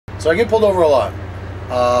So I get pulled over a lot.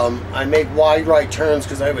 I make wide right turns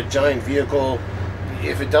because I have a giant vehicle.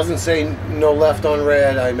 If it doesn't say no left on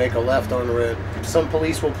red, I make a left on red. Some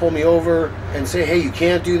police will pull me over and say, hey, you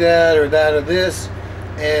can't do that or that or this.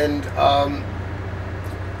 And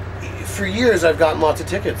for years I've gotten lots of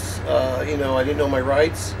tickets. You know, I didn't know my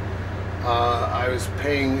rights. I was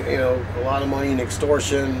paying, you know, a lot of money in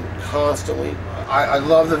extortion constantly. I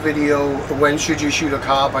love the video, When Should You Shoot a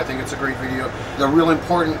Cop? I think it's a great video. The real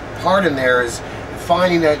important part in there is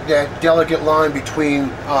finding that delicate line between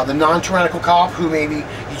the non-tyrannical cop, who maybe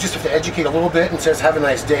you just have to educate a little bit and says, have a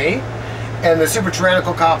nice day, and the super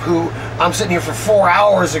tyrannical cop who I'm sitting here for 4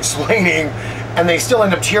 hours explaining, and they still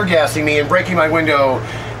end up tear gassing me and breaking my window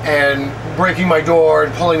and breaking my door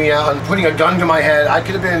and pulling me out and putting a gun to my head. I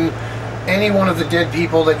could have been any one of the dead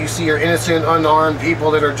people that you see are innocent, unarmed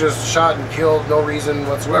people that are just shot and killed, no reason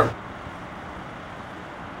whatsoever.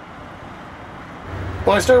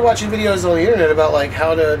 When I started watching videos on the internet about like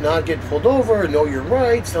how to not get pulled over, know your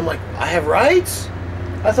rights, I'm like, I have rights?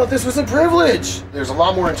 I thought this was a privilege. There's a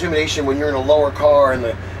lot more intimidation when you're in a lower car and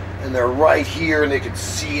they're right here and they can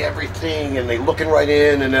see everything and they're looking right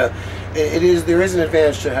in, and there is an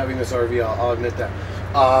advantage to having this RV, I'll admit that.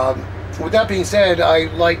 With that being said,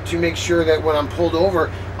 I like to make sure that when I'm pulled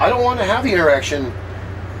over, I don't want to have the interaction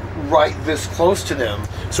right this close to them.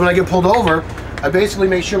 So when I get pulled over, I basically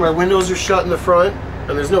make sure my windows are shut in the front,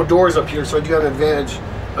 and there's no doors up here, so I do have an advantage,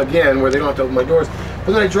 again, where they don't have to open my doors.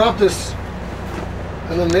 But then I drop this,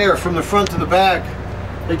 and then there, from the front to the back,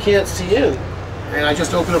 they can't see in. And I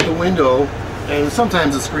just open up the window, and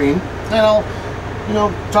sometimes the screen, and I'll, you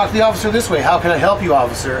know, talk to the officer this way. How can I help you,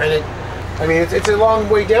 officer? And it's a long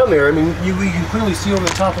way down there. I mean, you can clearly see over the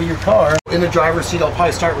top of your car. In the driver's seat, I'll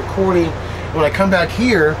probably start recording. When I come back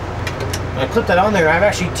here, I clip that on there. I've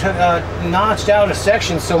actually notched out a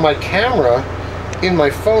section so my camera in my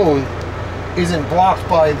phone isn't blocked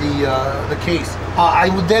by the case. I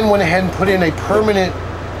would then went ahead and put in a permanent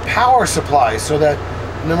power supply so that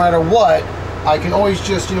no matter what, I can always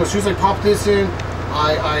just, you know, as soon as I pop this in,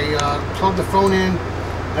 I plug the phone in,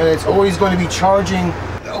 and it's always going to be charging.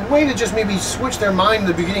 A way to just maybe switch their mind in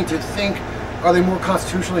the beginning to think, are they more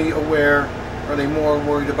constitutionally aware? Are they more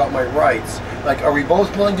worried about my rights? Like, are we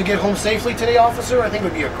both willing to get home safely today, officer? I think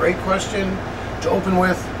would be a great question to open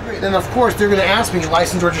with. Then of course they're going to ask me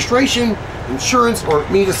license, registration, insurance, or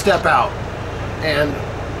me to step out. And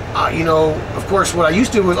you know, of course what I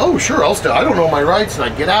used to do was, oh sure, I'll step. I don't know my rights, and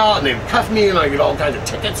I'd get out and they'd cuff me and I get all kinds of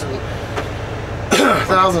tickets and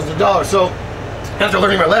thousands of dollars. So after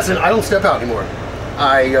learning my lesson, I don't step out anymore.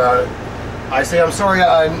 I say, I'm sorry,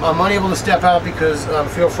 I'm unable to step out because I'm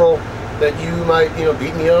fearful that you might, you know,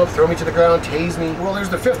 beat me up, throw me to the ground, tase me. Well, there's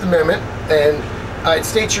the Fifth Amendment, and it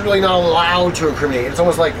states you're really not allowed to incriminate. It's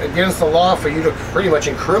almost like against the law for you to pretty much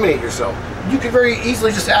incriminate yourself. You could very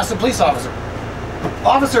easily just ask the police officer,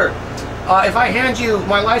 officer, if I hand you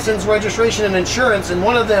my license, registration, and insurance, and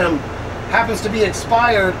one of them happens to be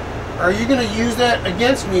expired, are you going to use that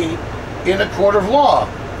against me in a court of law?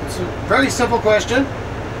 It's a very simple question.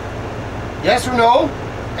 Yes or no?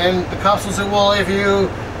 And the cops will say, well, if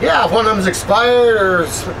one of them is expired or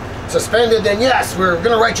suspended, then yes, we're going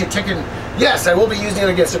to write you a ticket. Yes, I will be using it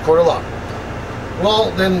against a court of law.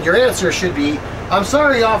 Well, then your answer should be, I'm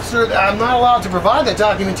sorry, officer, I'm not allowed to provide that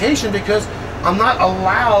documentation because I'm not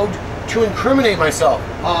allowed to incriminate myself.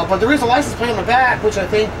 But there is a license plate on the back, which I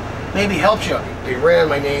think maybe helps you. They ran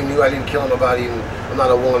my name, knew I didn't kill nobody, and I'm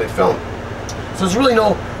not a wanted felon. So there's really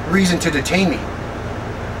no reason to detain me.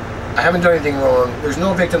 I haven't done anything wrong. There's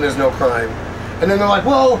no victim, there's no crime. And then they're like,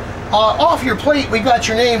 well, off your plate, we got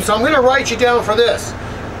your name, so I'm going to write you down for this.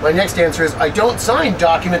 My next answer is, I don't sign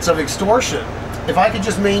documents of extortion. If I could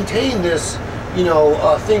just maintain this, you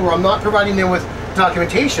know, thing where I'm not providing them with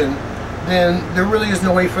documentation, then there really is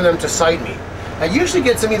no way for them to cite me. That usually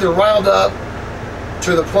gets them either riled up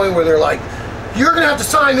to the point where they're like, you're going to have to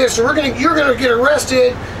sign this, or you're going to get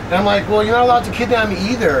arrested. And I'm like, well, you're not allowed to kidnap me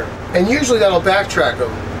either. And usually that'll backtrack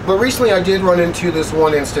them. But recently I did run into this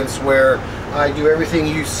one instance where I do everything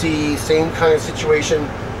you see, same kind of situation.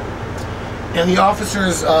 And the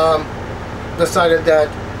officers decided that,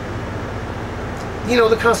 you know,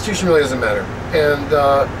 the Constitution really doesn't matter.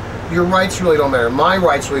 And your rights really don't matter. My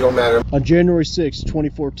rights really don't matter. On January 6,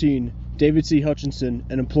 2014, David C Hutchinson,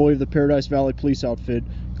 an employee of the Paradise Valley Police outfit,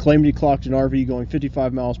 claimed he clocked an RV going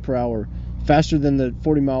 55 miles per hour, faster than the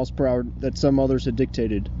 40 miles per hour that some others had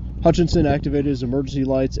dictated. Hutchinson activated his emergency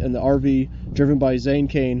lights and the RV, driven by Zane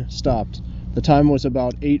Kane, stopped. The time was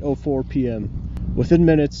about 8:04 p.m. Within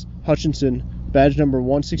minutes, Hutchinson, badge number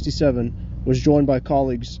 167, was joined by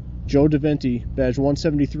colleagues Joe Diventi, badge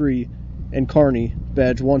 173, and Carney,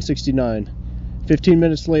 badge 169. 15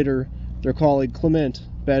 minutes later, their colleague Clement,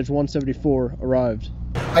 badge 174, arrived.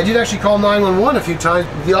 I did actually call 911 a few times.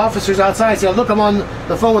 The officers outside said, look, I'm on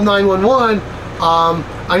the phone with 911.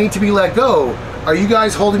 I need to be let go. Are you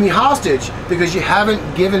guys holding me hostage because you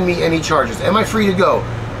haven't given me any charges? Am I free to go?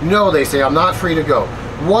 No, they say, I'm not free to go.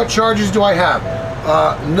 What charges do I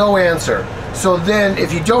have? No answer. So then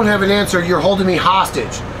if you don't have an answer, you're holding me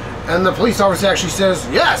hostage. And the police officer actually says,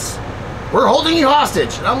 yes, we're holding you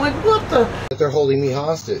hostage. And I'm like, what the? They're holding me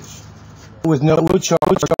hostage. With no charge,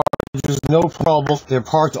 there's no problem. They're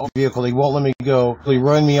parked on the vehicle. They won't let me go. They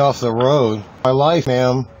run me off the road. My life,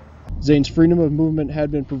 ma'am. Zane's freedom of movement had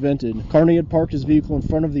been prevented. Carney had parked his vehicle in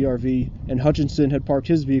front of the RV, and Hutchinson had parked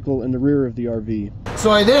his vehicle in the rear of the RV. So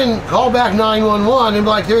I then called back 911 and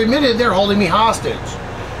like, they're admitted they're holding me hostage.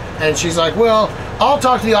 And she's like, well, I'll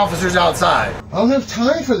talk to the officers outside. I don't have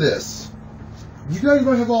time for this. You guys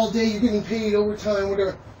might have all day, you're getting paid overtime,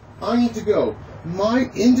 whatever. I need to go. My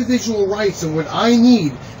individual rights and what I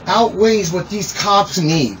need outweighs what these cops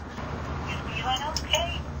need.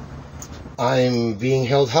 I'm being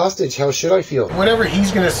held hostage. How should I feel? Whatever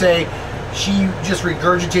he's going to say, she just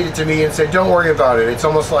regurgitated to me and said, don't worry about it. It's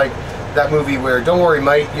almost like that movie where, don't worry,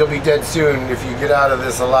 mate, you'll be dead soon if you get out of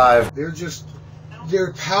this alive.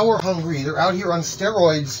 They're power hungry. They're out here on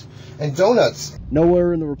steroids and donuts.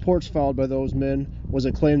 Nowhere in the reports filed by those men was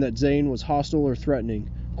a claim that Zane was hostile or threatening.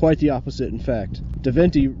 Quite the opposite, in fact.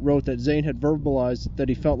 Diventi wrote that Zane had verbalized that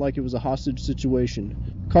he felt like it was a hostage situation.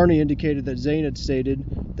 Carney indicated that Zane had stated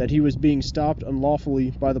that he was being stopped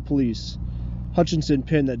unlawfully by the police. Hutchinson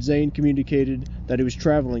pinned that Zane communicated that he was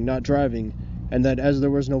traveling, not driving, and that as there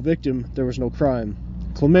was no victim, there was no crime.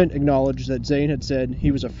 Clement acknowledged that Zane had said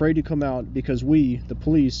he was afraid to come out because we, the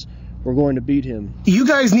police, were going to beat him. You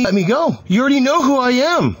guys need to let me go. You already know who I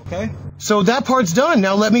am. Okay. So that part's done.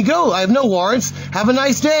 Now let me go. I have no warrants. Have a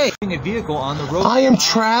nice day. A vehicle on the road. I am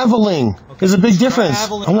traveling. Okay. There's a big difference.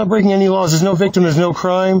 I'm not breaking any laws. There's no victim. There's no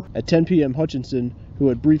crime. At 10 p.m., Hutchinson, who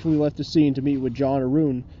had briefly left the scene to meet with John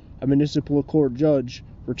Arun, a municipal court judge,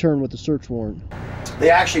 returned with a search warrant. They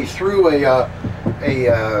actually threw a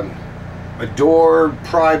door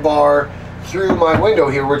pry bar through my window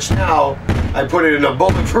here, which now I put it in a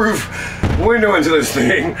bulletproof window into this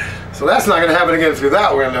thing. So that's not going to happen again through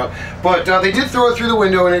that window. But they did throw it through the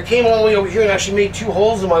window, and it came all the way over here and actually made 2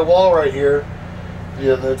 holes in my wall right here.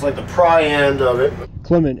 Yeah, it's like the pry end of it.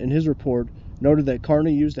 Clement, in his report, noted that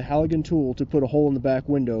Carney used a Halligan tool to put a hole in the back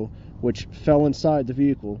window, which fell inside the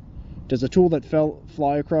vehicle. Does a tool that fell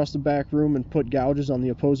fly across the back room and put gouges on the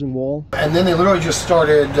opposing wall? And then they literally just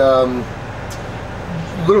started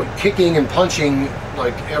literally kicking and punching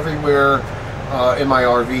like everywhere in my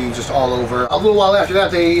RV, just all over. A little while after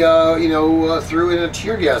that, they threw in a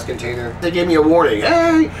tear gas container. They gave me a warning.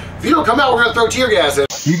 Hey, if you don't come out, we're gonna throw tear gas in.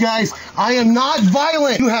 You guys, I am not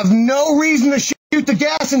violent. You have no reason to shoot the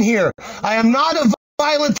gas in here. I am not a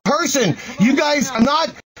violent person. You guys are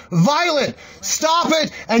not violent. Stop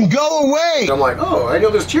it and go away. I'm like, oh, I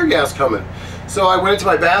know there's tear gas coming. So I went into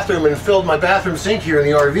my bathroom and filled my bathroom sink here in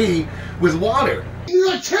the RV with water.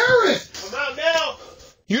 You're a terrorist! Come out now!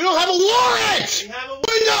 You don't have a warrant! We have a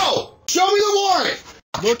Window! Show me the warrant!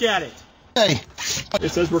 Look at it. Hey. It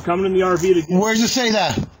says we're coming in the RV to Where does it say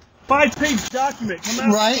that? 5-page document.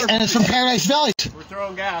 Come out. Right, and it's from Paradise Valley. We're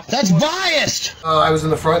throwing gas. That's biased! I was in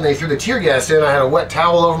the front and they threw the tear gas in. I had a wet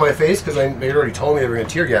towel over my face because they already told me they were going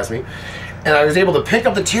to tear gas me. And I was able to pick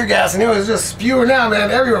up the tear gas and it was just spewing out, man,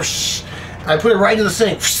 everywhere. I put it right into the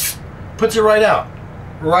sink. Puts it right out.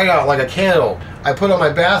 Right out like a candle. I put on my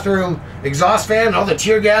bathroom exhaust fan and all the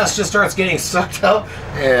tear gas just starts getting sucked up.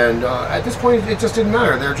 And at this point, it just didn't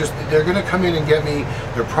matter. They're going to come in and get me.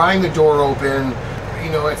 They're prying the door open. You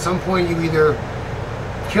know, at some point you either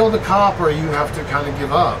kill the cop or you have to kind of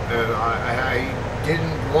give up. And I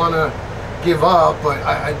didn't want to give up, but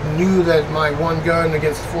I knew that my one gun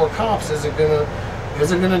against 4 cops isn't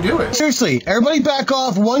gonna do it. Seriously, everybody back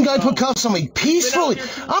off. One guy put cuffs on me peacefully.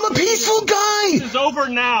 I'm a peaceful guy. This is over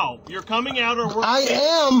now. You're coming out or we're... I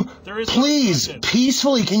am. Please,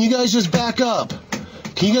 peacefully. Can you guys just back up?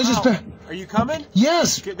 Can you guys just back... Are you coming?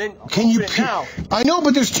 Yes. Then can you now? I know,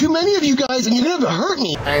 but there's too many of you guys and you're gonna hurt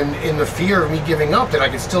me. And in the fear of me giving up, that I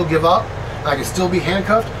could still give up, I could still be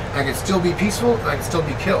handcuffed, I could still be peaceful, I could still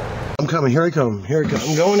be killed. I'm coming. Here I come. Here I come.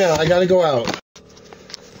 I'm going out. I gotta go out.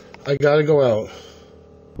 I gotta go out.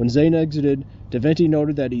 When Zane exited, Diventi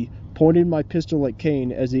noted that he pointed my pistol at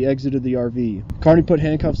Kane as he exited the RV. Carney put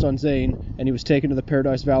handcuffs on Zane, and he was taken to the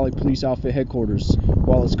Paradise Valley Police Outfit headquarters,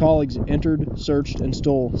 while his colleagues entered, searched, and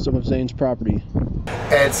stole some of Zane's property.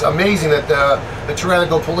 It's amazing that the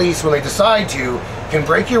tyrannical police, when they decide to, can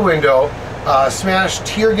break your window, smash,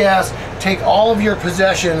 tear gas, take all of your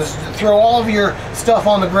possessions, throw all of your stuff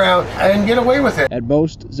on the ground, and get away with it. At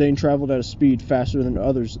most, Zane traveled at a speed faster than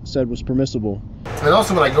others said was permissible. And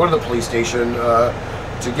also when I go to the police station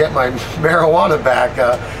to get my marijuana back,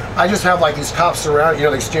 I just have like these cops around, you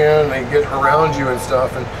know, they stand and they get around you and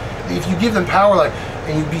stuff. And if you give them power, like,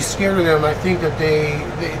 and you'd be scared of them, I think that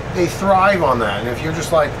they thrive on that. And if you're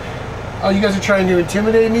just like, oh, you guys are trying to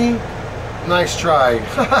intimidate me? Nice try.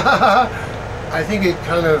 I think it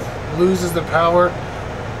kind of loses the power,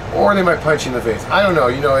 or they might punch you in the face. I don't know,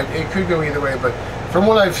 you know, it could go either way, but from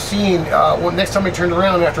what I've seen, next time I turned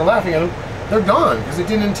around after laughing at them, they're gone, because it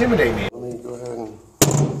didn't intimidate me. Let me go ahead and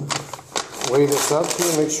weigh this up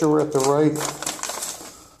here, make sure we're at the right...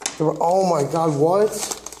 Oh my God, what?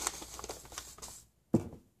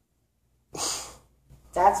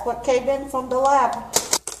 That's what came in from the lab.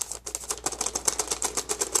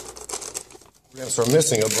 We're going to start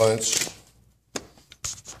missing a bunch.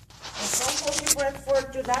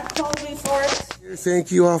 Do not call me for it.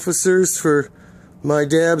 Thank you, officers, for my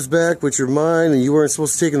dabs back, which are mine, and you weren't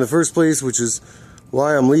supposed to take in the first place, which is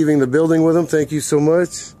why I'm leaving the building with them. Thank you so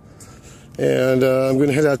much. And I'm going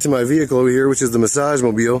to head out to my vehicle over here, which is the massage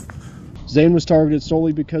mobile. Zane was targeted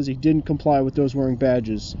solely because he didn't comply with those wearing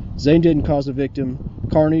badges. Zane didn't cause the victim.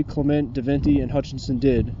 Carney, Clement, Diventi, and Hutchinson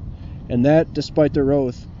did. And that despite their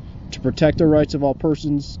oath to protect the rights of all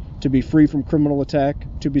persons, to be free from criminal attack,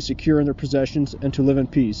 to be secure in their possessions, and to live in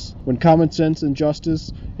peace. When common sense and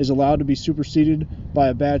justice is allowed to be superseded by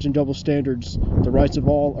a badge and double standards, the rights of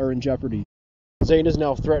all are in jeopardy. Zane is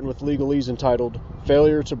now threatened with legalese entitled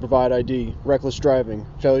failure to provide ID, reckless driving,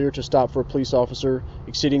 failure to stop for a police officer,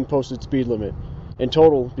 exceeding posted speed limit. In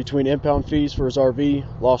total, between impound fees for his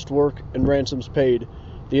RV, lost work, and ransoms paid,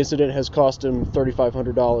 the incident has cost him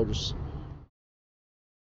 $3,500.